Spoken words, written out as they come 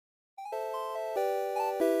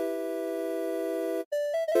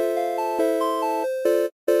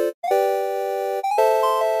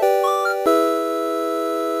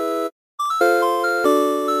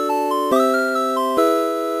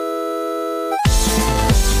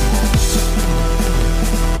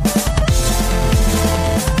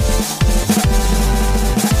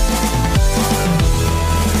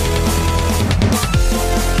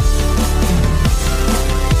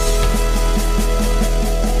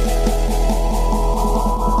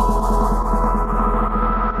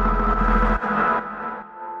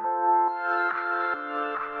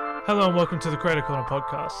Hello and welcome to the Creator Corner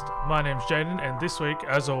podcast. My name's Jaden, and this week,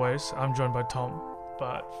 as always, I'm joined by Tom.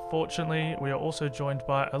 But fortunately, we are also joined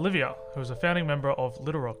by Olivia, who is a founding member of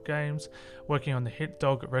Little Rock Games, working on the hit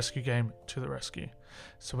dog rescue game To the Rescue.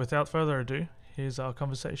 So without further ado, here's our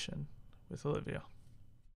conversation with Olivia.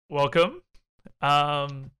 Welcome.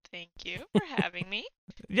 Thank you for having me.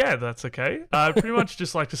 Yeah, that's okay. I'd pretty much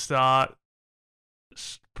just like to start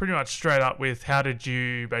pretty much straight up with how did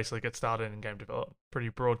you basically get started in game development? Pretty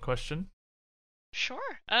broad question. Sure.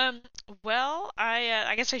 Well,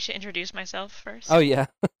 I guess I should introduce myself first. Oh yeah,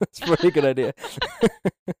 that's a really good idea.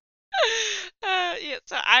 Yeah,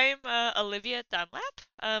 so I'm Olivia Dunlap.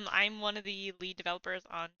 I'm one of the lead developers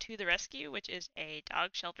on To the Rescue, which is a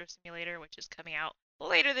dog shelter simulator, which is coming out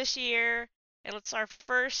later this year. It's our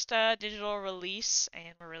first digital release,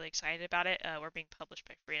 and we're really excited about it. We're being published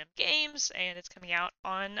by Freedom Games, and it's coming out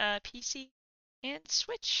on PC and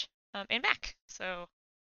Switch and Mac. So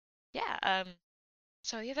yeah,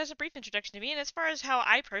 that's a brief introduction to me. And as far as how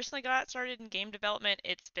I personally got started in game development,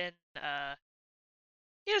 it's been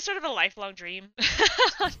sort of a lifelong dream,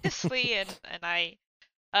 honestly.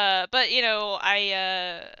 But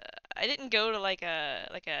I didn't go to like a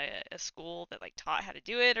school that like taught how to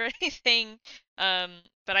do it or anything.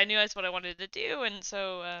 But I knew that's what I wanted to do, and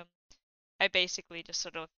so I basically just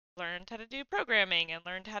sort of learned how to do programming and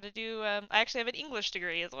learned how to do. I actually have an English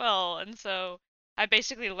degree as well, and so I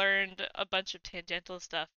basically learned a bunch of tangential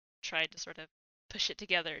stuff, tried to sort of push it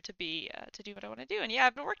together to be to do what I want to do. And yeah,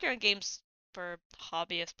 I've been working on games for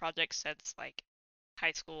hobbyist projects since like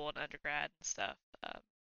high school and undergrad and stuff.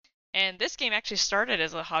 And this game actually started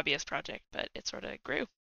as a hobbyist project, but it sort of grew.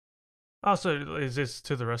 Oh, so is this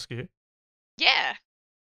To the Rescue? Yeah.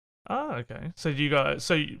 Oh, okay. So you guys,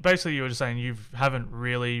 basically you were just saying you haven't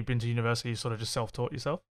really been to university, you sort of just self-taught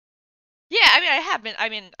yourself? Yeah, I mean, I have been. I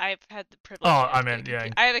mean, I've had the privilege. Oh, of I getting meant,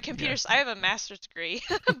 yeah. I have a computer. I have a master's degree,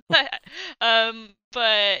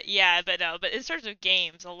 but yeah, but no. But in terms of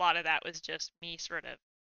games, a lot of that was just me sort of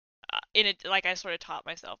in it. Like I sort of taught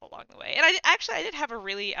myself along the way. And I did have a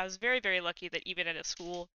really. I was very very lucky that even at a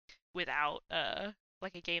school without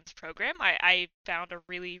like a games program, I found a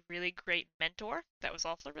really really great mentor that was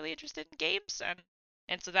also really interested in games,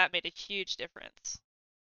 and so that made a huge difference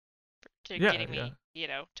to Yeah, getting yeah. me,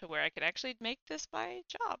 to where I could actually make this my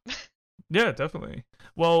job. Yeah, definitely.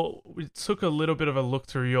 Well, we took a little bit of a look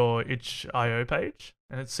through your itch.io page,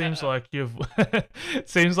 and it seems Uh-oh. like you've it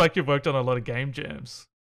seems like you've worked on a lot of game jams.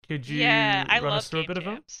 Could Yeah, you I run us love through a game bit of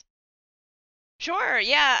them? jams. Sure,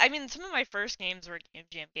 yeah. I mean, some of my first games were game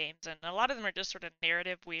jam games, and a lot of them are just sort of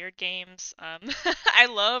narrative weird games. I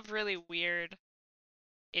love really weird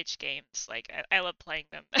itch games. Like I love playing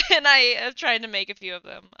them, and I have tried to make a few of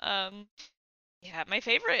them. Yeah, my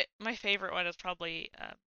favorite one is probably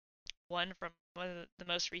one from one of the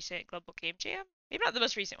most recent Global Game Jam. Maybe not the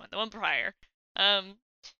most recent one, the one prior. Um,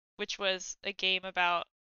 which was a game about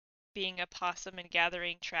being a possum and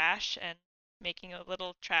gathering trash and making a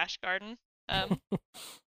little trash garden. Um,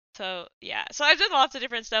 so yeah, so I've done lots of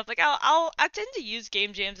different stuff. Like I tend to use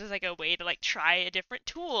game jams as like a way to like try a different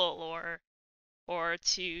tool or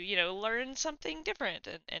to learn something different,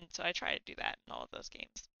 and so I try to do that in all of those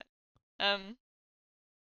games. Um,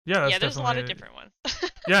 Yeah, that's yeah, there's a lot of definitely different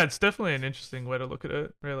ones. yeah, it's definitely an interesting way to look at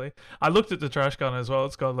it. Really, I looked at the trash gun as well.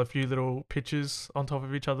 It's got a few little pictures on top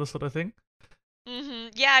of each other, sort of thing.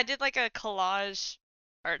 Yeah, I did like a collage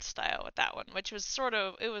art style with that one, which was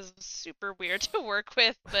it was super weird to work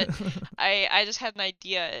with, but I just had an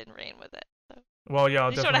idea and ran with it. So Well, yeah,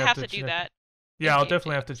 I'll you sort definitely of have have to to do check. that Yeah, in I'll game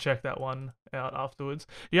definitely have to jams. check that one out afterwards.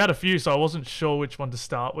 You had a few, so I wasn't sure which one to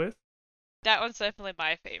start with. That one's definitely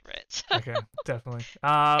my favorite. Okay, definitely.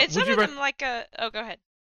 It's Would sort you of rec? them like a. Oh, go ahead.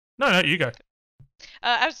 No, no, you go.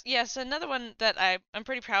 So another one that I'm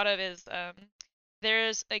pretty proud of is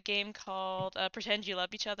there's a game called Pretend You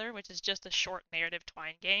Love Each Other, which is just a short narrative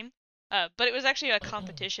twine game. But it was actually a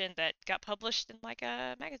competition that got published in like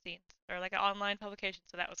a magazine or like an online publication,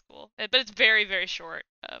 so that was cool. But it's very very short.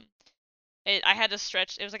 I had to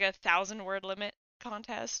stretch. It was like 1,000 word limit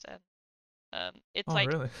contest, and it's Oh,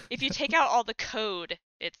 like really? if you take out all the code,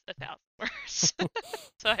 it's 1,000 words.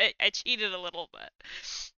 So I cheated a little bit,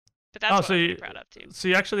 but that's Oh, what I'm really proud of too. so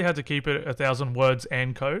you actually had to keep it 1,000 words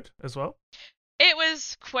and code as well. It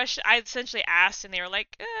was question. I essentially asked, and they were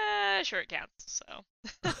like, "Sure, it counts."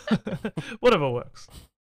 So, Whatever works.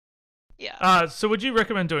 yeah. So would you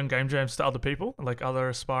recommend doing game jams to other people, like other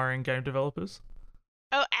aspiring game developers?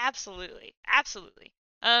 Oh, absolutely, absolutely.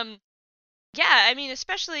 Um, yeah. I mean,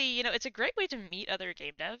 especially it's a great way to meet other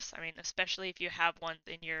game devs. I mean, especially if you have one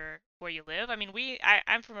in your where you live. I mean,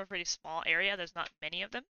 I'm from a pretty small area. There's not many of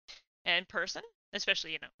them in person,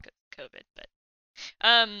 especially COVID,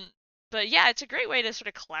 um, but yeah, it's a great way to sort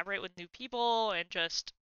of collaborate with new people and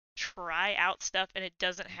just try out stuff, and it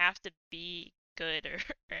doesn't have to be good or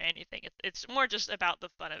anything. It's more just about the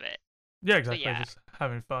fun of it. Yeah, So exactly. yeah, Just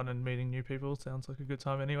having fun and meeting new people sounds like a good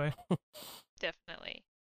time anyway. definitely.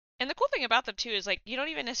 And the cool thing about them too is like you don't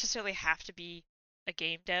even necessarily have to be a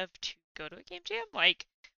game dev to go to a game jam. Like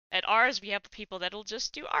at ours, we have people that'll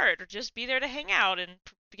just do art or just be there to hang out and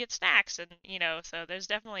get snacks, and so there's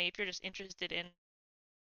definitely, if you're just interested in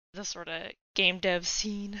the sort of game dev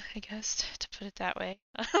scene, I guess, to put it that way.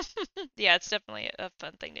 Yeah, it's definitely a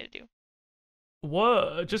fun thing to do.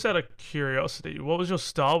 What, just out of curiosity, what was your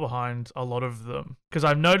style behind a lot of them? Because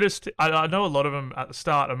I've noticed, I know a lot of them at the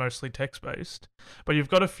start are mostly text based, but you've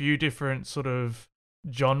got a few different sort of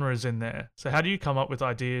genres in there. So how do you come up with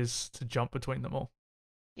ideas to jump between them all?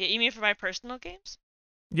 Yeah, you mean for my personal games?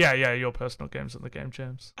 Yeah, yeah, your personal games and the game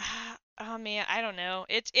jams. Oh man, I don't know.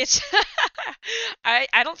 It's I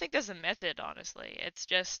don't think there's a method, honestly. It's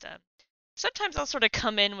just sometimes I'll sort of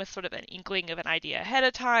come in with sort of an inkling of an idea ahead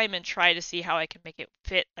of time and try to see how I can make it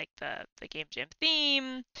fit like the game jam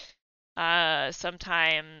theme.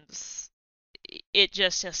 Sometimes it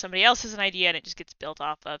just somebody else has an idea and it just gets built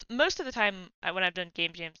off of. Most of the time when I've done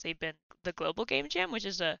game jams, they've been the global game jam, which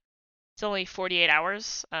is it's only 48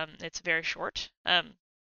 hours. It's very short.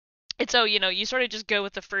 And so you sort of just go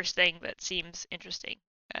with the first thing that seems interesting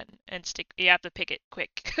and stick. You have to pick it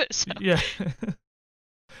quick. So. Yeah.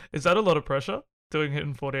 Is that a lot of pressure doing it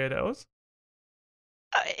in 48 hours?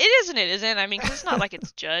 It isn't. It isn't. I mean, 'cause it's not like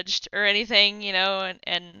it's judged or anything,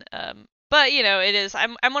 but it is.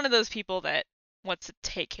 I'm one of those people that wants to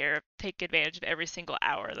take advantage of every single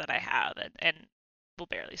hour that I have, and will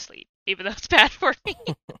barely sleep, even though it's bad for me.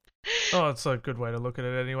 Oh, it's a good way to look at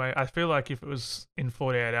it anyway. I feel like if it was in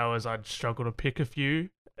 48 hours, I'd struggle to pick a few.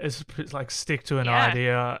 It's like stick to an Yeah.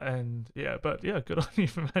 idea and yeah, but yeah, good on you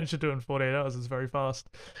for managing to do it in 48 hours. It's very fast.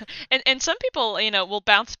 And some people, will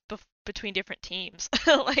bounce between different teams,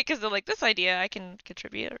 like, 'cause they're like, this idea I can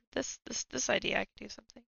contribute, or this idea I can do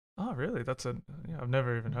something. Oh, really? Yeah, I've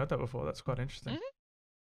never even heard that before. That's quite interesting. Mhm.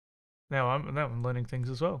 Now I'm learning things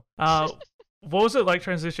as well. What was it like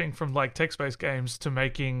transitioning from like text-based games to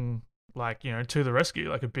making like, To the Rescue,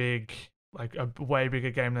 like a way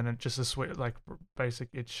bigger game than just a sweet like basic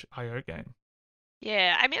itch.io game?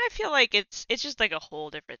 Yeah, I mean, I feel like it's just like a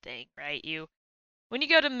whole different thing, right? When you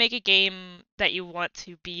go to make a game that you want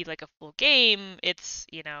to be like a full game, it's,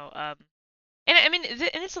 and I mean,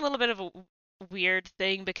 and it's a little bit of a weird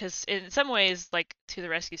thing because in some ways, like To the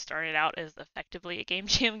Rescue started out as effectively a game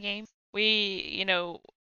jam game.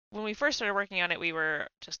 When we first started working on it, we were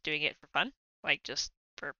just doing it for fun, like just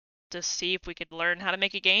for to see if we could learn how to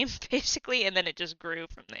make a game, basically, and then it just grew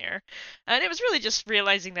from there. And it was really just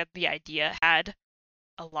realizing that the idea had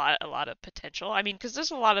a lot of potential. I mean, because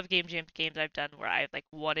there's a lot of game jam games I've done where I've like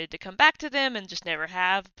wanted to come back to them and just never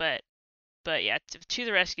have, but yeah, To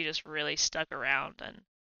the Rescue just really stuck around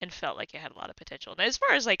and felt like it had a lot of potential. And as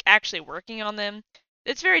far as like actually working on them,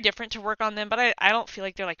 it's very different to work on them, but I don't feel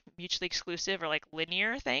like they're like mutually exclusive or like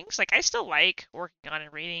linear things. Like I still like working on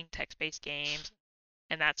and reading text-based games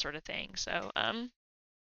and that sort of thing. So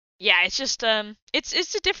yeah, it's just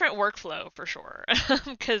it's a different workflow for sure.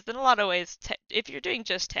 Because in a lot of ways, if you're doing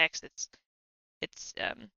just text, it's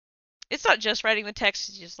not just writing the text.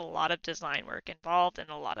 It's just a lot of design work involved and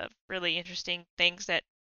a lot of really interesting things that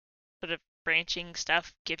sort of branching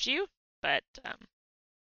stuff gives you. But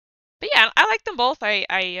yeah, I like them both. I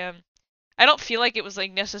don't feel like it was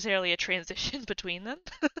like necessarily a transition between them,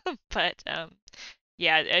 but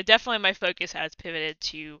yeah, definitely my focus has pivoted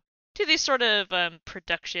to these sort of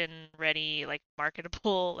production ready, like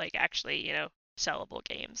marketable, like actually, sellable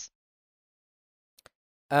games.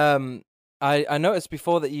 I noticed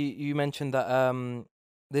before that you mentioned that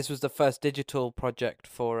this was the first digital project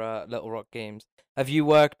for Little Rock Games. Have you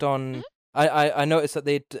worked on? Mhm. I noticed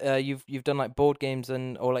that you've done like board games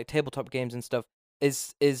or like tabletop games and stuff.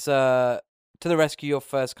 Is To the Rescue your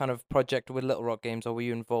first kind of project with Little Rock Games, or were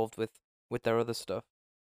you involved with their other stuff?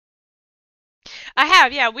 I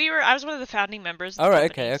have, yeah. I was one of the founding members of All the right,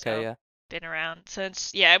 company, okay, so yeah, been around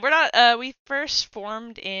since. Yeah, we're not. We first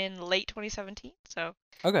formed in late 2017, so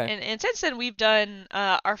okay, and since then we've done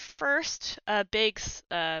our first big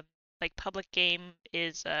like public game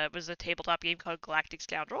was a tabletop game called Galactic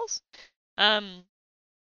Scoundrels. Um,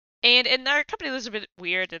 and our company was a bit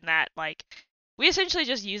weird in that like we essentially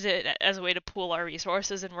just use it as a way to pool our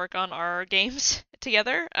resources and work on our games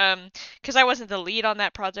together. Because I wasn't the lead on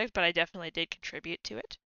that project, but I definitely did contribute to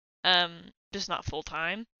it. Just not full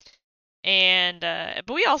time. And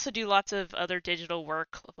but we also do lots of other digital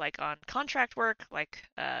work, like on contract work. Like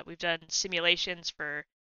we've done simulations for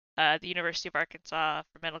the University of Arkansas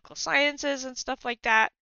for medical sciences and stuff like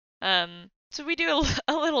that. So we do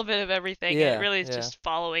a little bit of everything, and it Yeah, really is yeah. just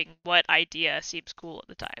following what idea seems cool at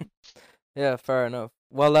the time. Yeah, fair enough.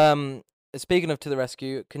 Well, speaking of To the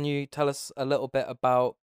Rescue, can you tell us a little bit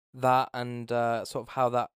about that and sort of how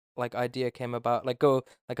that like idea came about? Like go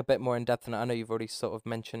like a bit more in depth, and I know you've already sort of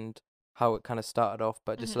mentioned how it kind of started off,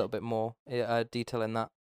 but just a hmm little bit more detail in that.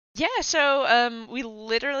 Yeah, so we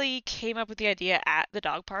literally came up with the idea at the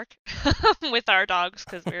dog park with our dogs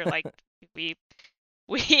because we were like we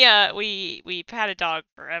we've had a dog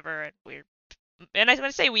forever, and when I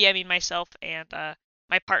say we, I mean myself and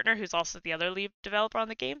my partner, who's also the other lead developer on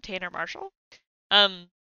the game, Tanner Marshall. Um,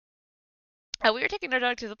 we were taking our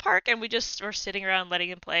dog to the park, and we just were sitting around letting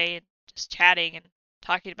him play and just chatting and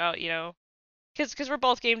talking about, because we're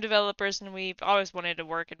both game developers and we've always wanted to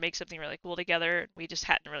work and make something really cool together. We just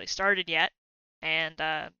hadn't really started yet, and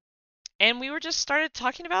we were just started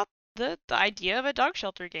talking about the idea of a dog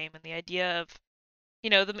shelter game and the idea of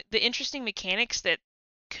the interesting mechanics that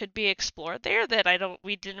could be explored there that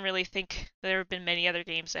we didn't really think there have been many other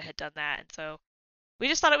games that had done that. And so we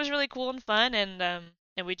just thought it was really cool and fun, and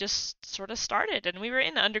we just sort of started. And we were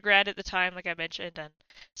in undergrad at the time, like I mentioned, and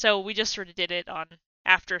so we just sort of did it on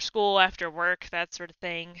after school, after work, that sort of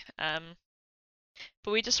thing.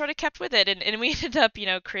 But we just sort of kept with it, and we ended up,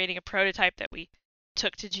 creating a prototype that we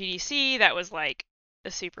took to GDC that was like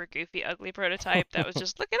a super goofy, ugly prototype that was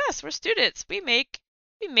just, look at us, we're students, we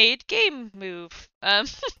made game move.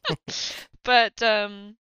 But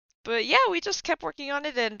but yeah, we just kept working on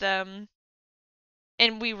it,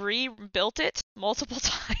 and we rebuilt it multiple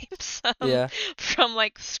times Yeah. from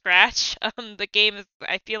like scratch. The game is,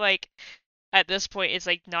 I feel like at this point it's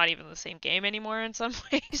like not even the same game anymore in some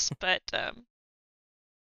ways, but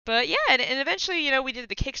yeah, and eventually, we did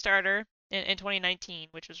the Kickstarter in 2019,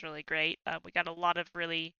 which was really great. We got a lot of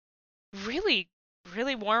really, really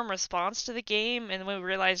warm response to the game, and we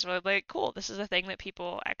realized, we're like, cool, this is a thing that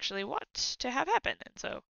people actually want to have happen. And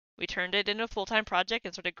so we turned it into a full-time project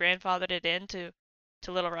and sort of grandfathered it into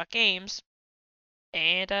to Little Rock Games.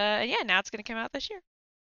 And yeah, now it's gonna come out this year.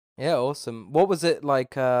 Yeah, awesome. What was it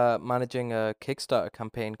like managing a Kickstarter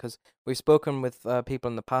campaign? Because we've spoken with people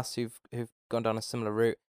in the past who've gone down a similar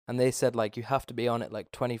route, and they said like you have to be on it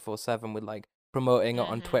like 24/7 with like promoting it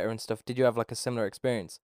on hmm Twitter and stuff. Did you have like a similar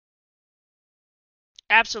experience?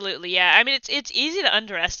 Absolutely, yeah. I mean, it's easy to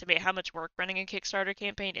underestimate how much work running a Kickstarter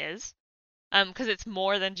campaign is. Because it's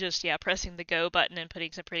more than just, yeah, pressing the go button and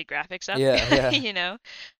putting some pretty graphics up, Yeah, yeah, you know.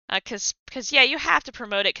 Cause yeah, you have to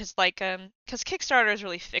promote it, cause Kickstarter is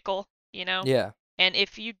really fickle, yeah, and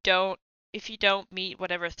if you don't meet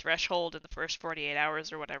whatever threshold in the first 48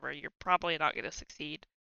 hours or whatever, you're probably not going to succeed.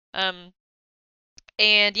 Um,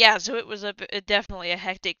 and yeah, so it was definitely a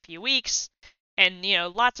hectic few weeks, and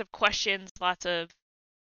lots of questions, lots of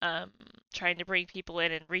um, trying to bring people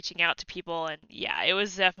in and reaching out to people, and yeah, it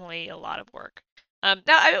was definitely a lot of work. Now,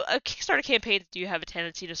 Kickstarter campaigns do have a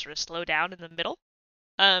tendency to sort of slow down in the middle,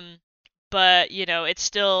 um, but it's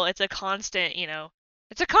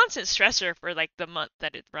a constant stressor for like the month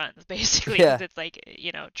that it runs, basically, because yeah, it's like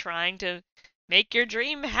trying to make your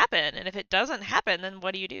dream happen, and if it doesn't happen, then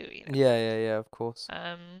what do you do? yeah, of course.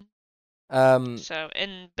 Um, Um,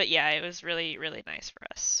 but yeah, it was really, really nice for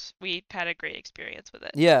us. We had a great experience with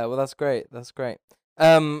it. yeah, well, that's great. That's great.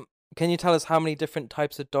 Um, can you tell us how many different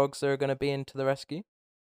types of dogs there are going to be into the rescue?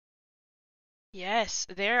 Yes,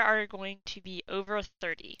 there are going to be over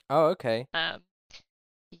 30. Oh, okay. Um,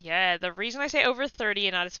 yeah, the reason I say over 30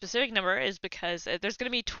 and not a specific number is because there's going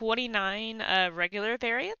to be 29 regular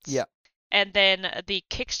variants. Yeah. And then the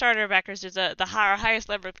Kickstarter backers, our highest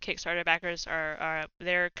level of Kickstarter backers are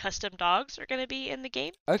their custom dogs are going to be in the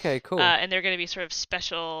game. Okay, cool. And they're going to be sort of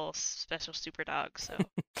special super dogs.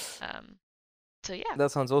 Um, so yeah.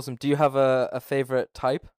 That sounds awesome. Do you have a favorite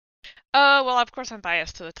type? Well, of course I'm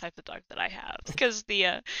biased to the type of dog that I have because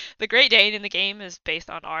the Great Dane in the game is based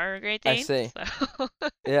on our Great I Dane. see. So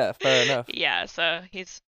Yeah, fair enough. yeah, so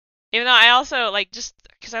he's even though I also like just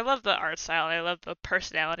because I love the art style and I love the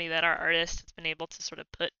personality that our artist has been able to sort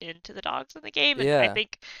of put into the dogs in the game, and I Yeah.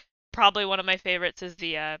 think probably one of my favorites is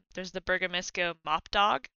there's the Bergamasco Mop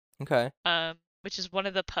Dog, Okay. which is one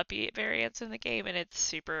of the puppy variants in the game, and it's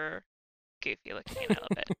super goofy looking and I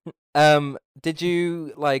love it. Did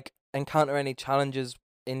you like encounter any challenges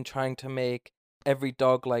in trying to make every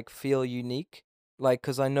dog like feel unique? Like,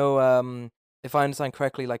 'cause I know if I understand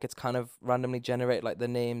correctly, like it's kind of randomly generate like the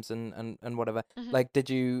names and whatever. Mhm. Like, did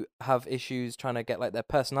you have issues trying to get like their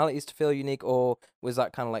personalities to feel unique, or was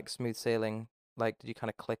that kind of like smooth sailing? Like, did you kind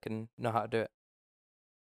of click and know how to do it?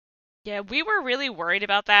 Yeah, we were really worried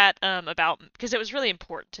about that, about because it was really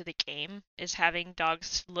important to the game is having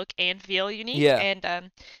dogs look and feel unique. Yeah.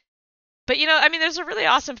 And but I mean, there's a really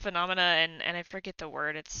awesome phenomena, and I forget the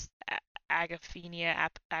word. It's agaphenia,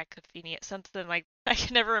 something like I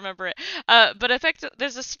can never remember it. But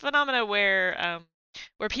there's this phenomena where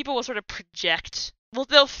people will sort of project. Well,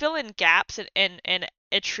 they'll fill in gaps and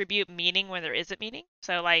attribute meaning when there isn't meaning.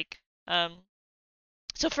 So um,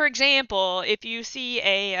 so for example, if you see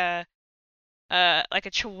like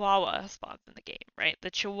a Chihuahua spawns in the game, right?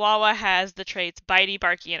 The Chihuahua has the traits bitey,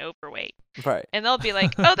 barky, and overweight. Right. And they'll be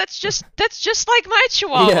like, "Oh, that's just like my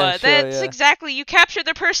Chihuahua. Yeah, sure, That's yeah. exactly you captured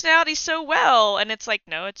their personality so well." And it's like,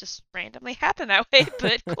 no, it just randomly happened that way,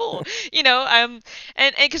 but cool,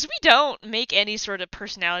 and because we don't make any sort of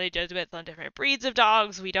personality judgments on different breeds of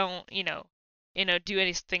dogs, we don't, do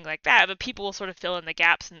anything like that. But people will sort of fill in the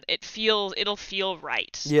gaps, and it'll feel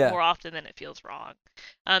right Yeah. more often than it feels wrong.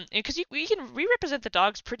 Because we represent the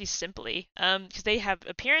dogs pretty simply, because they have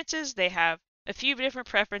appearances, they have a few different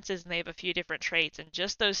preferences, and they have a few different traits, and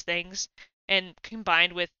just those things, and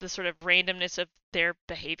combined with the sort of randomness of their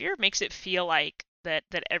behavior, makes it feel like that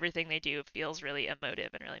everything they do feels really emotive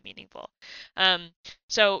and really meaningful.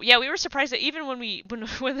 So yeah, we were surprised that even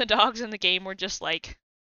when the dogs in the game were just like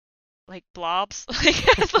blobs,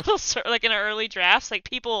 like as little like in our early drafts, like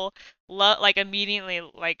people like immediately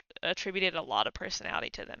like attributed a lot of personality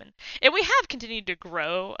to them, and we have continued to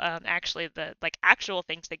grow. Actually, the like actual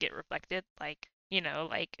things that get reflected, like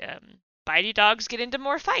bitey dogs get into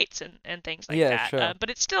more fights and things like Yeah, that. sure. But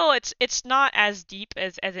it's not as deep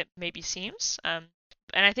as it maybe seems. And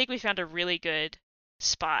I think we found a really good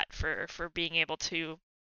spot for being able to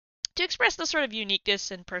express the sort of uniqueness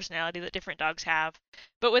and personality that different dogs have,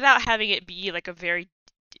 but without having it be like a very,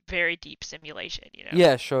 very deep simulation.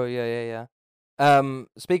 Yeah, sure. Yeah, yeah, yeah.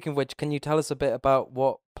 Speaking of which, can you tell us a bit about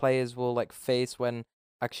what players will like face when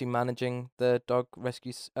actually managing the dog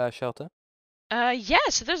rescue shelter? Yeah,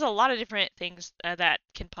 so there's a lot of different things that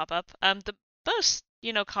can pop up. The most,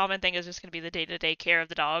 common thing is just going to be the day-to-day care of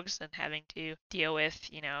the dogs and having to deal with,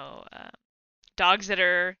 dogs that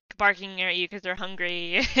are barking at you because they're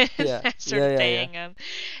hungry, Yeah, that sort yeah, of yeah, yeah. thing.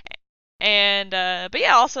 And but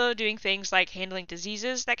yeah, also doing things like handling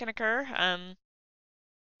diseases that can occur,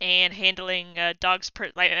 and handling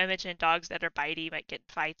like I mentioned, dogs that are bitey might get in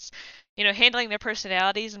fights. Handling their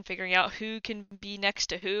personalities and figuring out who can be next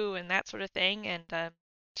to who and that sort of thing, and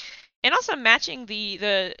also matching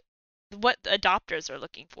the what adopters are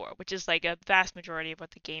looking for, which is like a vast majority of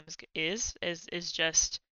what the game is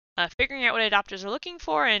just figuring out what adopters are looking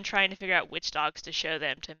for and trying to figure out which dogs to show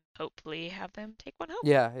them to hopefully have them take one home.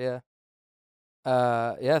 Yeah, yeah.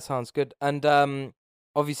 Yeah, sounds good. And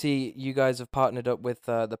obviously you guys have partnered up with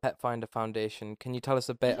the Pet Finder Foundation. Can you tell us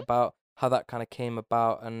a bit Mhm. about how that kind of came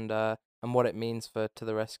about and what it means for To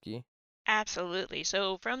the Rescue? Absolutely.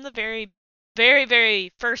 So from the very, very,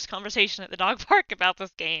 very first conversation at the dog park about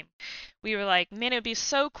this game, we were like, man, it would be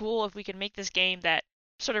so cool if we could make this game that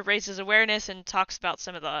sort of raises awareness and talks about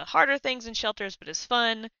some of the harder things in shelters, but is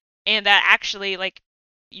fun, and that actually, like,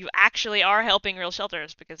 you actually are helping real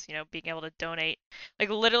shelters because, being able to donate, like,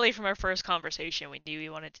 literally from our first conversation, we knew we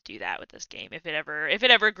wanted to do that with this game if it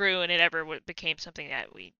ever grew and it ever became something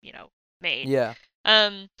that we, made. Yeah.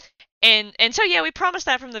 Um, and so yeah, we promised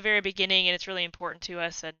that from the very beginning, and it's really important to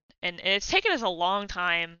us. And it's taken us a long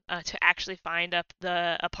time to actually find a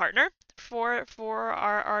partner for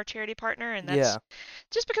our charity partner, and that's Yeah.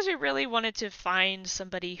 just because we really wanted to find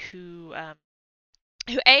somebody who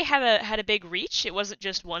had a big reach. It wasn't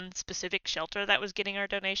just one specific shelter that was getting our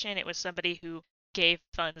donation. It was somebody who gave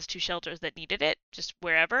funds to shelters that needed it, just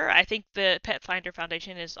wherever. I think the Pet Finder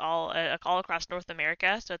Foundation is all across North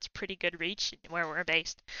America, so it's pretty good reach where we're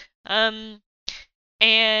based. Um,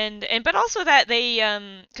 and but also that they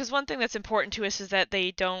because one thing that's important to us is that they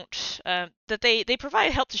don't that they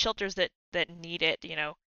provide help to shelters that need it.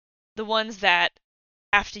 The ones that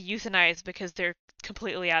have to euthanize because they're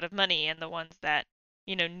completely out of money, and the ones that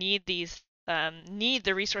need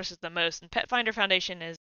the resources the most. And Pet Finder Foundation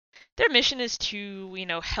is their mission is to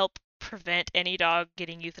help prevent any dog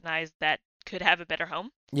getting euthanized that could have a better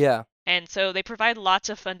home. Yeah. And so they provide lots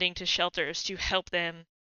of funding to shelters to help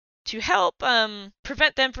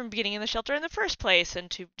prevent them from getting in the shelter in the first place,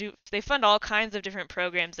 and they fund all kinds of different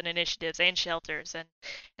programs and initiatives and shelters, and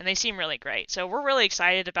they seem really great. So we're really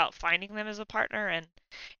excited about finding them as a partner, and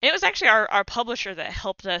it was actually our publisher that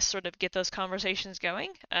helped us sort of get those conversations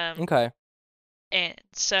going. Okay. And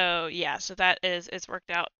so yeah, so that is it's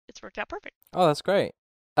worked out perfect. Oh, that's great.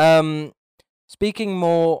 Speaking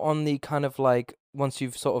more on the kind of like once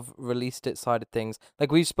you've sort of released it side of things,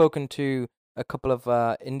 like we've spoken to a couple of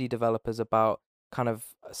indie developers about kind of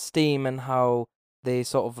Steam and how they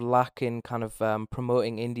sort of lack in kind of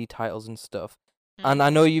promoting indie titles and stuff. And I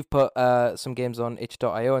know you've put some games on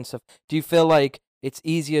itch.io and stuff. Do you feel like it's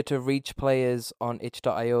easier to reach players on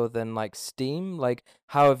itch.io than like Steam? Like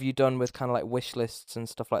how have you done with kind of like wish lists and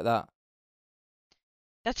stuff like that?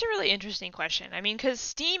 That's a really interesting question. I mean, because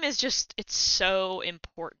Steam is just, it's so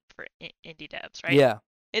important for indie devs, right? Yeah.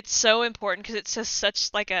 It's so important because it's just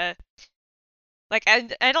such like a, like,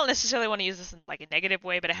 I don't necessarily want to use this in like a negative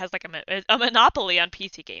way, but it has like a monopoly on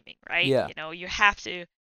PC gaming, right? Yeah. You know, you have to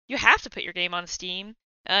put your game on Steam,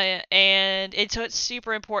 so it's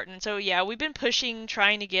super important. So yeah, we've been pushing,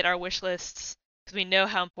 trying to get our wish lists because we know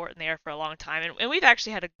how important they are for a long time, and we've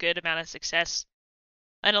actually had a good amount of success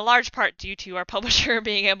and a large part due to our publisher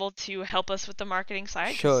being able to help us with the marketing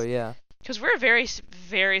side. Sure, yeah. Because we're a very,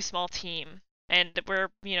 very small team, and we're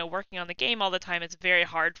working on the game all the time. It's very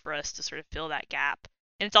hard for us to sort of fill that gap,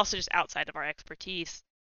 and it's also just outside of our expertise.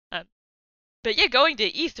 Um, but yeah, going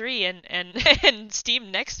to E3 and and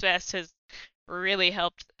Steam Next Fest has really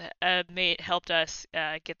helped us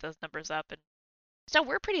get those numbers up, and so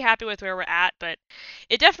we're pretty happy with where we're at, but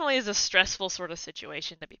it definitely is a stressful sort of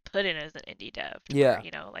situation to be put in as an indie dev. Yeah.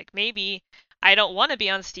 Where, like maybe I don't want to be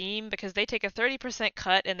on Steam because they take a 30%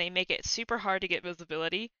 cut and they make it super hard to get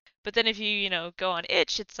visibility. But then if you go on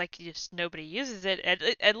itch, it's like just nobody uses it,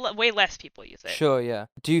 and way less people use it. Sure, yeah.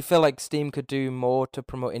 Do you feel like Steam could do more to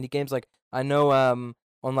promote indie games? Like I know on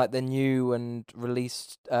like the new and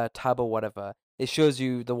released tab or whatever, it shows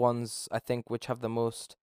you the ones I think which have the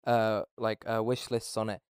most wish lists on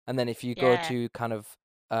it. And then if you go Yeah. to kind of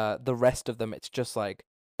the rest of them, it's just like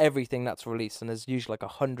everything that's released, and there's usually like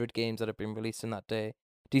 100 games that have been released in that day.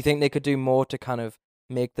 Do you think they could do more to kind of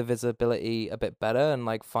make the visibility a bit better and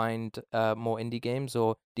like find more indie games,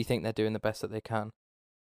 or do you think they're doing the best that they can?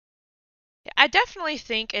 I definitely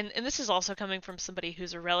think, and this is also coming from somebody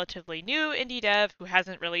who's a relatively new indie dev who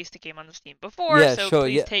hasn't released a game on the Steam before, Yeah, so sure,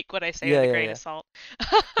 please yeah. take what I say Yeah, with a yeah, grain yeah. of salt.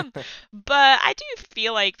 But I do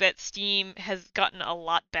feel like that Steam has gotten a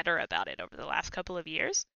lot better about it over the last couple of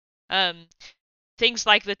years. Um, Things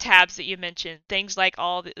like the tabs that you mentioned, things like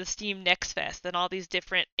all the Steam Next Fest and all these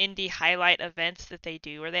different indie highlight events that they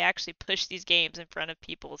do, where they actually push these games in front of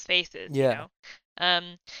people's faces. Yeah.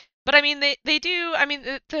 But I mean, they do. I mean,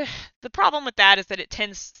 the problem with that is that it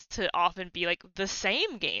tends to often be like the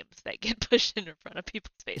same games that get pushed in front of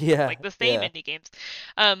people's faces, Yeah, like the same yeah. indie games.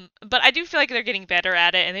 But I do feel like they're getting better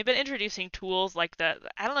at it, and they've been introducing tools like I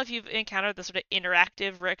don't know if you've encountered the sort of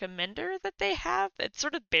interactive recommender that they have. It's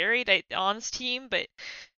sort of buried on Steam, but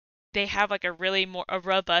they have like a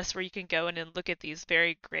robust where you can go in and look at these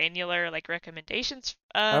very granular like recommendations.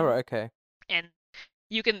 All right, okay. And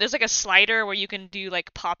there's like a slider where you can do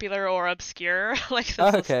like popular or obscure, like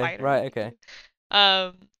Oh, there's a okay, slider right, you can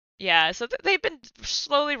okay. do. Yeah, so they've been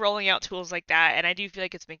slowly rolling out tools like that, and I do feel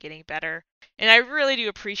like it's been getting better. And I really do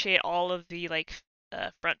appreciate all of the like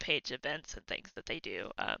front page events and things that they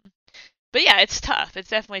do. But yeah, it's tough. It's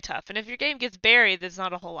definitely tough. And if your game gets buried, there's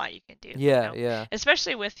not a whole lot you can do. Yeah, yeah.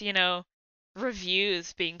 Especially with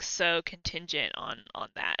reviews being so contingent on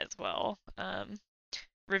that as well.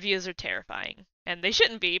 Reviews are terrifying, and they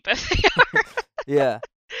shouldn't be, but they are. Yeah.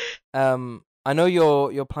 I know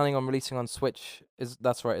you're planning on releasing on Switch.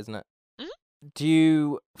 That's right, isn't it? Mhm. Do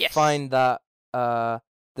you Yes. find that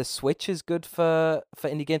the Switch is good for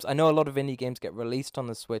indie games? I know a lot of indie games get released on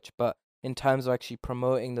the Switch, but in terms of actually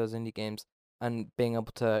promoting those indie games and being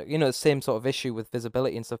able to, the same sort of issue with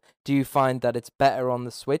visibility and stuff, do you find that it's better on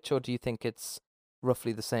the Switch, or do you think it's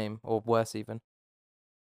roughly the same or worse even?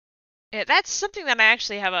 Yeah, that's something that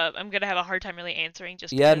I'm gonna have a hard time really answering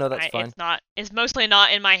just Yeah, because no, that's fine. it's mostly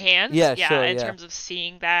not in my hands. Yeah, Yeah, sure, in yeah. terms of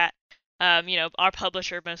seeing that. Our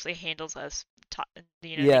publisher mostly handles us,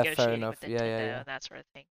 Yeah, fair negotiating enough. with Yeah, Nintendo yeah, yeah. and that sort of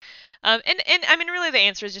thing. And I mean, really, the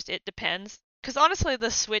answer is just it depends. Because honestly,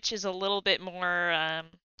 the Switch is a little bit more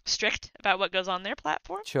strict about what goes on their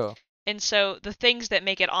platform. Sure. And so the things that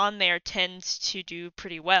make it on there tends to do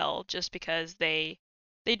pretty well just because they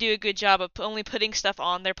do a good job of only putting stuff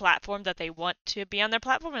on their platform that they want to be on their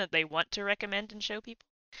platform and that they want to recommend and show people.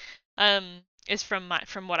 Is from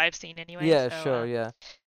what I've seen anyway. Yeah, So, sure, yeah.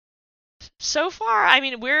 So far, I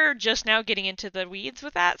mean, we're just now getting into the weeds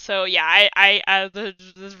with that. So yeah,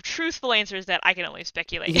 the truthful answer is that I can only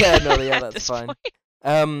speculate. Yeah, no, yeah, at that's this fine. point.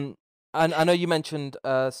 And I know you mentioned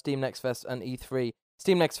Steam Next Fest and E3.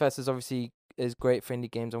 Steam Next Fest is obviously great for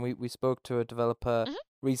indie games, and we spoke to a developer Mhm.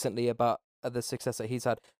 recently about the success that he's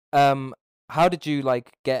had. Um, how did you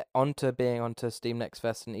like get onto being onto Steam Next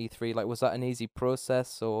Fest and E3? Like, was that an easy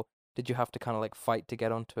process, or did you have to kind of like fight to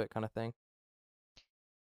get onto it, kind of thing?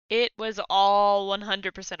 It was all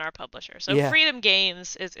 100% our publisher. So Yeah, Freedom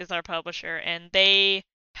Games is our publisher, and they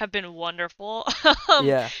have been wonderful. um,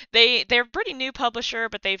 yeah, they're a pretty new publisher,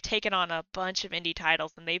 but they've taken on a bunch of indie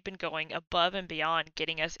titles, and they've been going above and beyond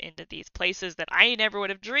getting us into these places that I never would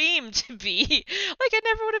have dreamed to be. Like I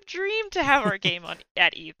never would have dreamed to have our game on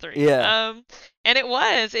at E3. yeah, And it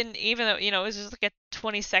was, and even though it was just like a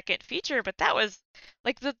 20-second feature, but that was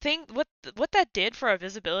like the thing. What that did for our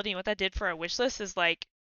visibility and what that did for our wish list is like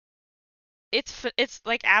it's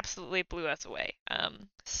like absolutely blew us away.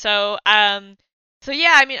 So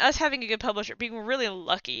yeah, I mean, us having a good publisher, being really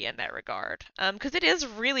lucky in that regard, because it is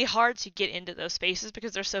really hard to get into those spaces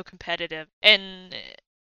because they're so competitive, and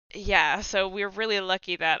yeah, so we're really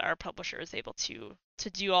lucky that our publisher is able to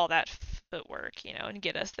do all that footwork, and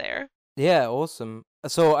get us there. yeah. Awesome.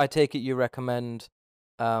 So I take it you recommend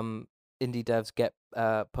indie devs get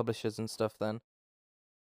publishers and stuff then?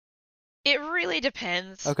 It really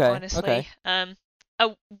depends, Okay, okay. honestly.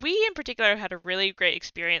 We in particular had a really great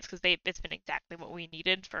experience because it's been exactly what we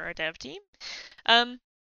needed for our dev team. Um,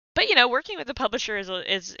 but working with a publisher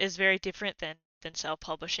is very different than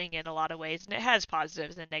self-publishing in a lot of ways, and it has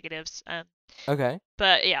positives and negatives. Okay.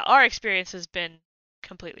 But yeah, our experience has been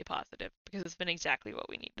completely positive because it's been exactly what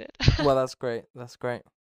we needed. Well, that's great. That's great.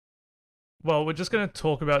 Well, we're just going to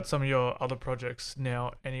talk about some of your other projects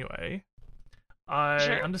now anyway. I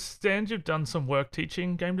Sure. understand you've done some work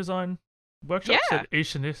teaching game design workshops Yeah, at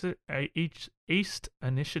East Initiative.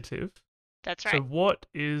 that's So right. what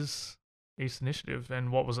is East Initiative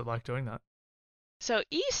and what was it like doing that? So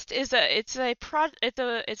East is it's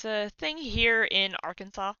a thing here in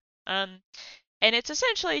Arkansas. Um, and it's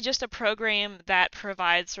essentially just a program that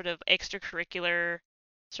provides sort of extracurricular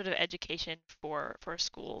sort of education for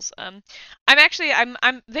schools. I'm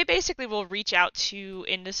they basically will reach out to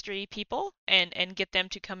industry people and get them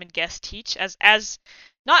to come and guest teach as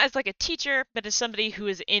not as like a teacher, but as somebody who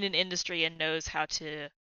is in an industry and knows how to,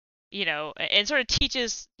 and sort of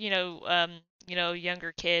teaches,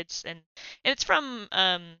 younger kids, and it's from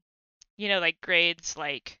like grades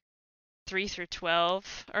like 3 through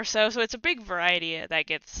 12 or so. So it's a big variety that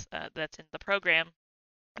gets that's in the program.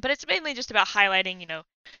 But it's mainly just about highlighting,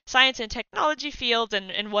 science and technology fields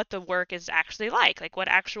and what the work is actually like what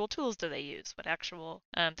actual tools do they use, what actual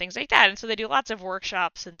things like that. And so they do lots of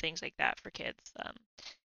workshops and things like that for kids.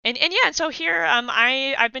 And yeah, and so here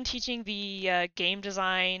I've been teaching the game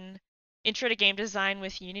design intro to game design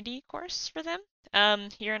with Unity course for them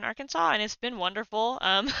here in Arkansas, and it's been wonderful.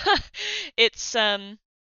 It's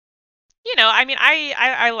I mean,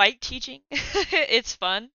 I like teaching. It's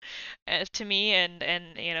fun to me, and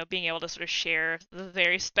being able to sort of share the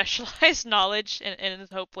very specialized knowledge in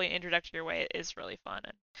hopefully introductory way is really fun.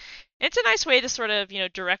 And it's a nice way to sort of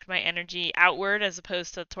direct my energy outward as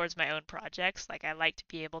opposed to towards my own projects. Like I like to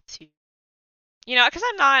be able to because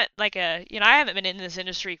I'm not like I haven't been in this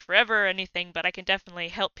industry forever or anything, but I can definitely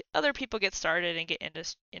help other people get started and get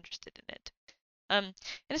interested in it. And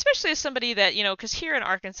especially as somebody that, because here in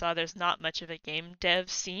Arkansas, there's not much of a game dev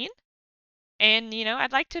scene. And,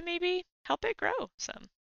 I'd like to maybe help it grow some.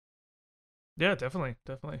 Yeah, definitely,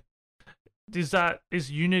 definitely.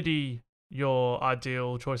 Is Unity your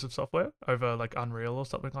ideal choice of software over like Unreal or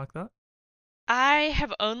something like that? I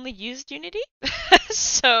have only used Unity,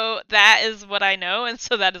 so that is what I know, and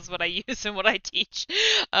so that is what I use and what I teach.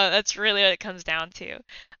 That's really what it comes down to.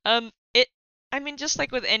 It, I mean, just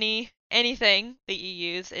like with anything that you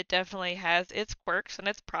use, it definitely has its quirks and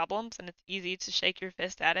its problems, and it's easy to shake your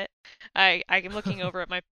fist at it. I'm looking over at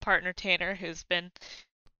my partner Tanner, who's been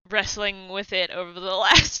wrestling with it over the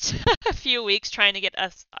last few weeks, trying to get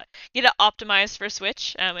it optimized for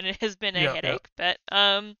Switch, and it has been a Yeah, yeah. headache,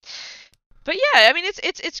 but yeah, I mean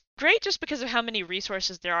it's great just because of how many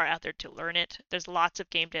resources there are out there to learn it. There's lots of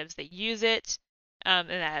game devs that use it, and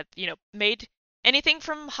that have made anything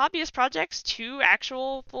from hobbyist projects to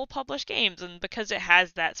actual full published games. And because it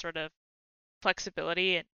has that sort of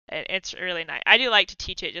flexibility, it's really nice. I do like to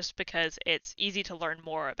teach it just because it's easy to learn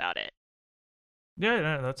more about it. Yeah,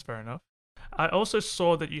 no, that's fair enough. I also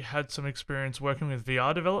saw that you had some experience working with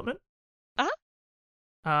VR development.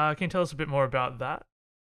 Uh-huh. Can you tell us a bit more about that?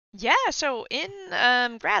 Yeah, so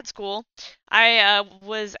in grad school, I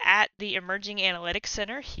was at the Emerging Analytics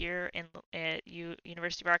Center here at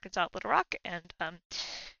University of Arkansas at Little Rock, and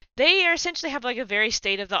they are essentially have like a very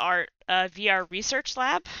state-of-the-art VR research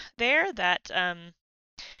lab there that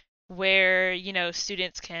where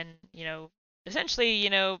students can essentially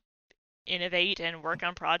innovate and work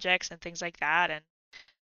on projects and things like that.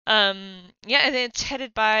 And yeah, and it's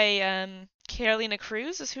headed by Carolina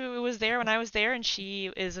Cruz is who was there when I was there, and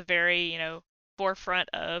she is a very, forefront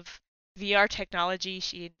of VR technology.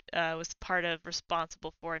 She was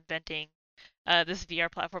responsible for inventing this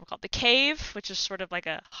VR platform called the Cave, which is sort of like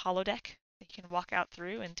a holodeck that you can walk out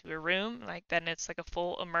through into a room. Like then it's like a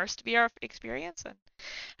full immersed VR experience, and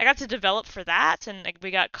I got to develop for that, and like,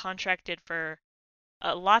 we got contracted for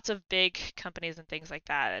lots of big companies and things like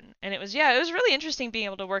that. And it was really interesting being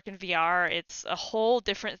able to work in VR. It's a whole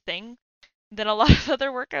different thing than a lot of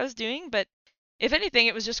other work I was doing, but if anything,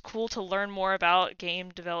 it was just cool to learn more about game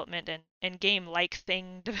development and game-like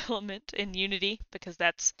thing development in Unity, because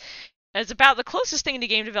that's about the closest thing to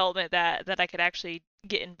game development that I could actually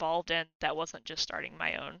get involved in that wasn't just starting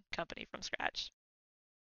my own company from scratch.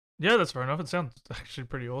 Yeah, that's fair enough. It sounds actually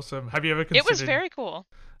pretty awesome. Have you ever considered... It was very cool.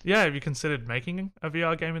 Yeah, have you considered making a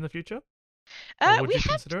VR game in the future? Or would you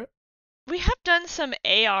consider it? We have done some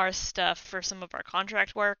AR stuff for some of our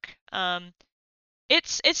contract work.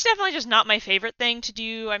 It's definitely just not my favorite thing to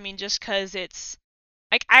do. I mean, just because it's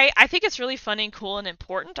like I think it's really fun and cool and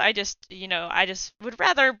important. I just would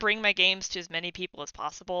rather bring my games to as many people as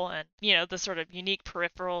possible, and the sort of unique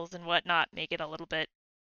peripherals and whatnot make it a little bit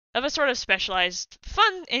of a sort of specialized,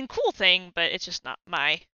 fun and cool thing, but it's just not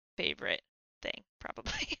my favorite thing,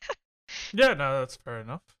 probably. Yeah, no, that's fair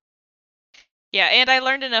enough. Yeah, and I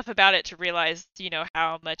learned enough about it to realize,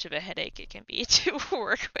 how much of a headache it can be to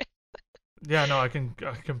work with. Yeah, no, I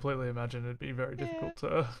completely imagine it'd be very difficult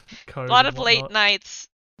to code. A lot of late nights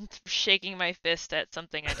shaking my fist at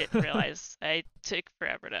something I didn't realize. I took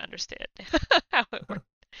forever to understand how it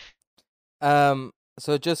worked.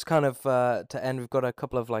 So just kind of to end, we've got a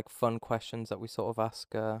couple of like fun questions that we sort of ask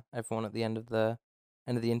everyone at the end of the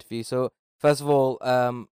interview. So first of all,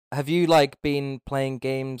 have you like been playing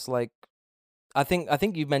games like I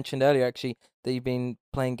think you mentioned earlier actually that you've been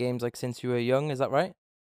playing games like since you were young, is that right?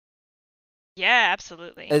 Yeah,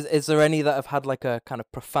 absolutely. Is there any that have had like a kind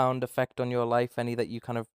of profound effect on your life? Any that you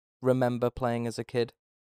kind of remember playing as a kid?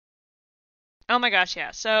 Oh my gosh,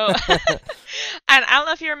 yeah. So, and I don't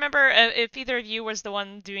know if you remember, if either of you was the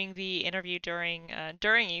one doing the interview during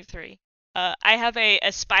E3. I have a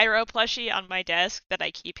Spyro plushie on my desk that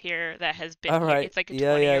I keep here that has been here. Right. It's like a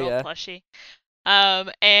 20-year-old plushie.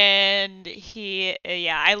 And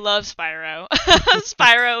I love Spyro.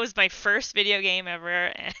 Spyro was my first video game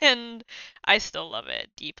ever, and I still love it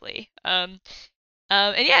deeply. And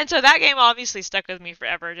so that game obviously stuck with me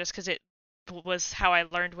forever, just because it was how I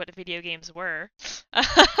learned what video games were.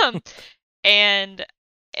 And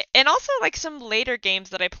also like some later games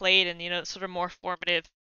that I played in, sort of more formative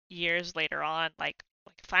years later on, like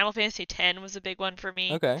Final Fantasy X was a big one for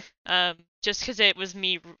me. Okay. Just because it was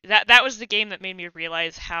me that was the game that made me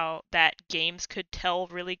realize how that games could tell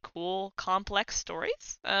really cool, complex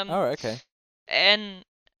stories. Oh, okay. And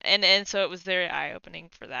so it was very eye-opening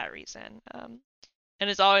for that reason. And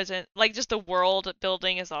it's always like just the world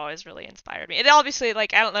building has always really inspired me. And obviously,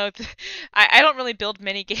 like I don't know if I don't really build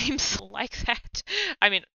many games like that. I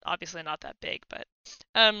mean, obviously not that big, but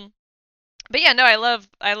yeah, no, I loved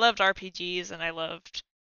RPGs, and I loved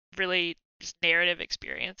really just narrative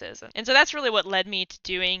experiences, and so that's really what led me to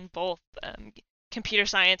doing both computer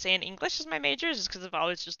science and English as my majors, is because I've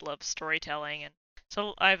always just loved storytelling, and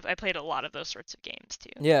so I played a lot of those sorts of games too.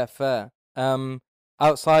 Yeah, fair.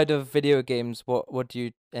 Outside of video games, what do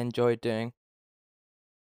you enjoy doing?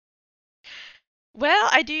 Well,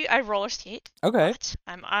 I roller skate. Okay.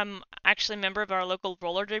 I'm actually a member of our local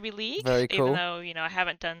roller derby league. Very cool. Even though I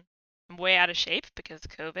haven't done. I'm way out of shape because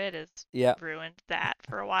COVID has ruined that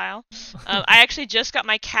for a while. I actually just got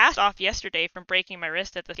my cast off yesterday from breaking my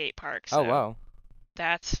wrist at the skate park. So oh wow.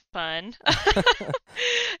 That's fun.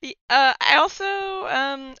 I also,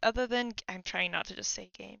 other than I'm trying not to just say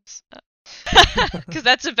games, because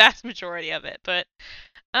that's a vast majority of it. But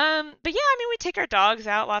yeah, I mean, we take our dogs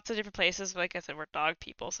out lots of different places. Like I said, we're dog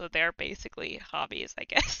people, so they're basically hobbies, I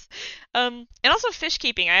guess. And also fish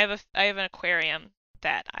keeping. I have an aquarium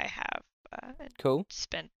that I have cool.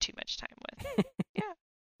 spend too much time with.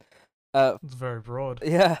 It's very broad.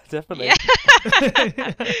 Yeah, definitely. Yeah.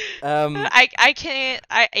 I can't.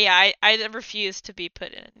 I refuse to be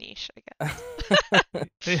put in a niche, I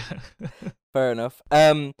guess. Fair enough.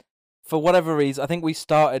 For whatever reason, I think we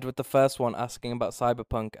started with the first one asking about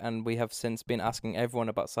Cyberpunk, and we have since been asking everyone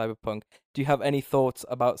about Cyberpunk. Do you have any thoughts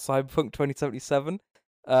about Cyberpunk 2077?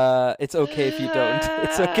 It's okay if you don't.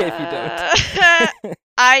 It's okay if you don't.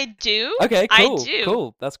 I do. Okay, cool. I do.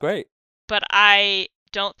 Cool. That's great. But I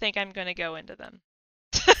don't think I'm going to go into them.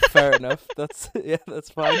 Fair enough. That's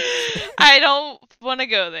fine. I don't want to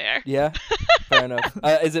go there. Yeah, fair enough.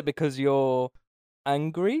 Is it because you're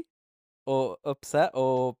angry or upset,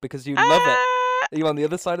 or because you love it? Are you on the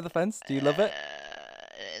other side of the fence? Do you love it?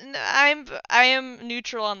 I am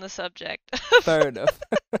neutral on the subject. Fair enough.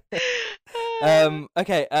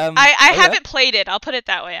 Okay. I haven't played it. I'll put it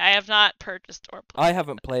that way. I have not purchased or played. I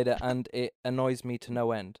haven't played it, and it annoys me to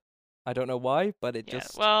no end. I don't know why, but it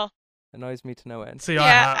just annoys me to no end. See,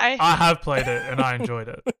 I have played it and I enjoyed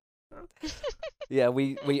it. Yeah,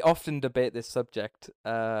 we often debate this subject.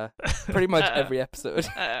 Pretty much every episode.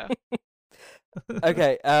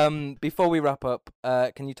 Okay. Before we wrap up,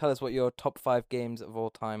 can you tell us what your top 5 games of all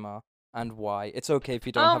time are and why? It's okay if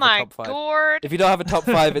you don't have a top 5. Oh my god! If you don't have a top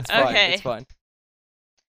 5, it's fine. Okay. It's fine.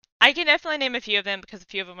 I can definitely name a few of them because a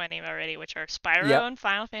few of them I named already, which are Spyro and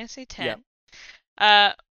Final Fantasy X.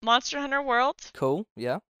 Yep. Monster Hunter World. Cool.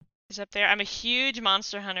 Yeah. Is up there. I'm a huge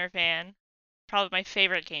Monster Hunter fan. Probably my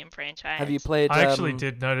favorite game franchise. Have you played? I actually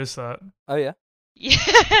did notice that. Oh yeah. Yeah.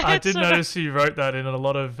 I did notice you wrote that in a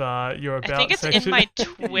lot of your about section. I think it's in my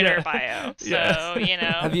Twitter bio. So you know.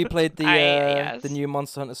 Have you played the new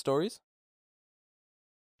Monster Hunter Stories?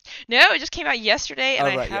 No, it just came out yesterday, and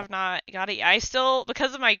I have not got it. I still,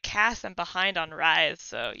 because of my cast, I'm behind on Rise,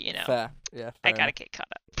 so you know. Fair, yeah. I gotta get caught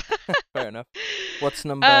up. Fair enough. What's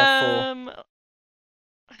number 4?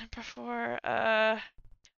 Number 4.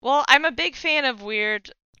 Well, I'm a big fan of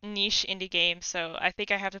weird niche indie games, so I think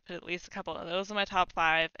I have to put at least a couple of those in my top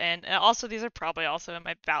 5, and also these are probably also in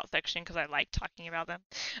my about section because I like talking about them.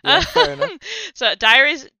 Yeah, fair enough. So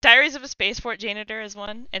Diaries of a Spaceport Janitor is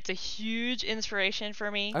one. It's a huge inspiration for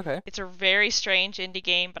me. Okay. It's a very strange indie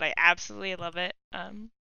game, but I absolutely love it.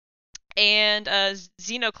 And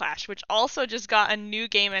Xenoclash, which also just got a new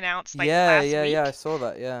game announced last week. Yeah, I saw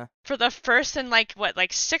that, yeah. For the first in like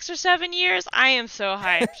 6 or 7 years. I am so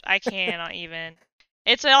hyped. I cannot even.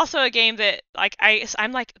 It's also a game that like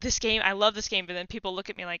I'm like, this game, I love this game, but then people look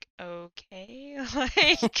at me like, okay,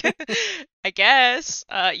 like I guess.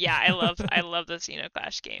 Yeah, I love the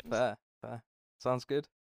Xenoclash games. Fair. Sounds good.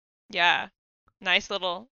 Yeah. Nice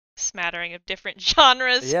little smattering of different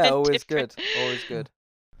genres. Yeah, always good. Always good.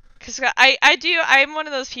 Because I'm one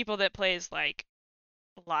of those people that plays like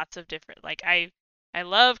lots of different, like I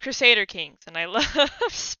love Crusader Kings and I love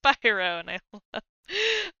Spyro and I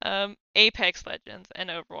love Apex Legends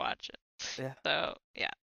and Overwatch. Yeah. So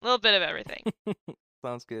yeah, a little bit of everything.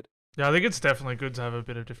 Sounds good. Yeah, I think it's definitely good to have a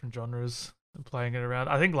bit of different genres and playing it around.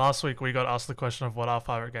 I think last week we got asked the question of what our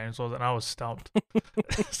favorite games was, and I was stumped.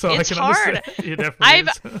 So it's I can hard. understand. It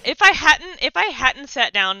definitely is. If I hadn't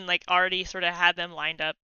sat down and like already sort of had them lined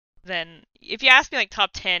up, then if you asked me like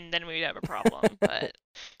top 10, then we'd have a problem. But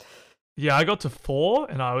yeah, I got to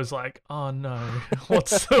 4 and I was like, oh no,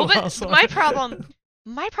 what's the last one?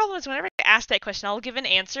 My problem is whenever I ask that question, I'll give an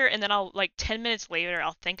answer and then I'll like 10 minutes later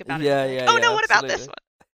I'll think about it. Oh no, what about this one?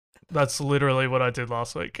 That's literally what I did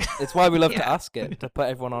last week. It's why we love to ask it, to put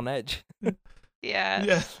everyone on edge.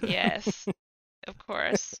 Yeah. Yes. Of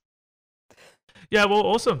course. Yeah, well,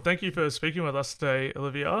 awesome. Thank you for speaking with us today,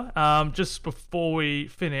 Olivia. Just before we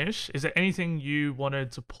finish, is there anything you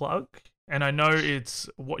wanted to plug? And I know it's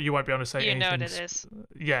what you won't be able to say anything. You know what it is.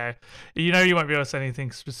 Yeah, you know you won't be able to say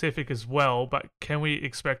anything specific as well. But can we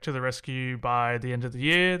expect To the Rescue by the end of the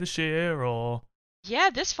year this year, or?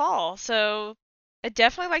 Yeah, this fall. So I'd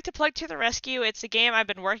definitely like to plug To the Rescue. It's a game I've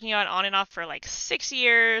been working on and off for like 6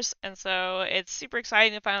 years, and so it's super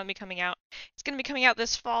exciting to finally be coming out. It's going to be coming out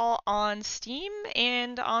this fall on Steam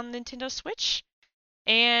and on Nintendo Switch.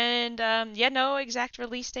 And no exact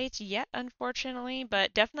release dates yet, unfortunately,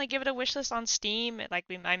 but definitely give it a wishlist on Steam. Like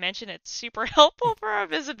I mentioned, it's super helpful for our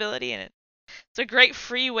visibility, and it's a great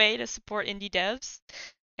free way to support indie devs.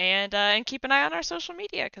 And keep an eye on our social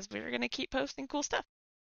media because we're going to keep posting cool stuff.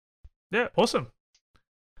 Yeah, awesome.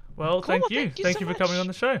 Well, cool. thank you. Thank you for coming on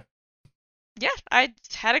the show. Yeah, I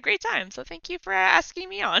had a great time, so thank you for asking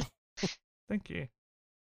me on. Thank you.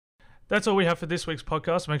 That's all we have for this week's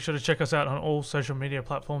podcast. Make sure to check us out on all social media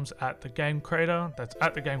platforms at The Game Creator. That's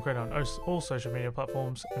at The Game Creator on all social media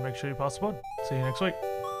platforms. And make sure you pass the pod. See you next week.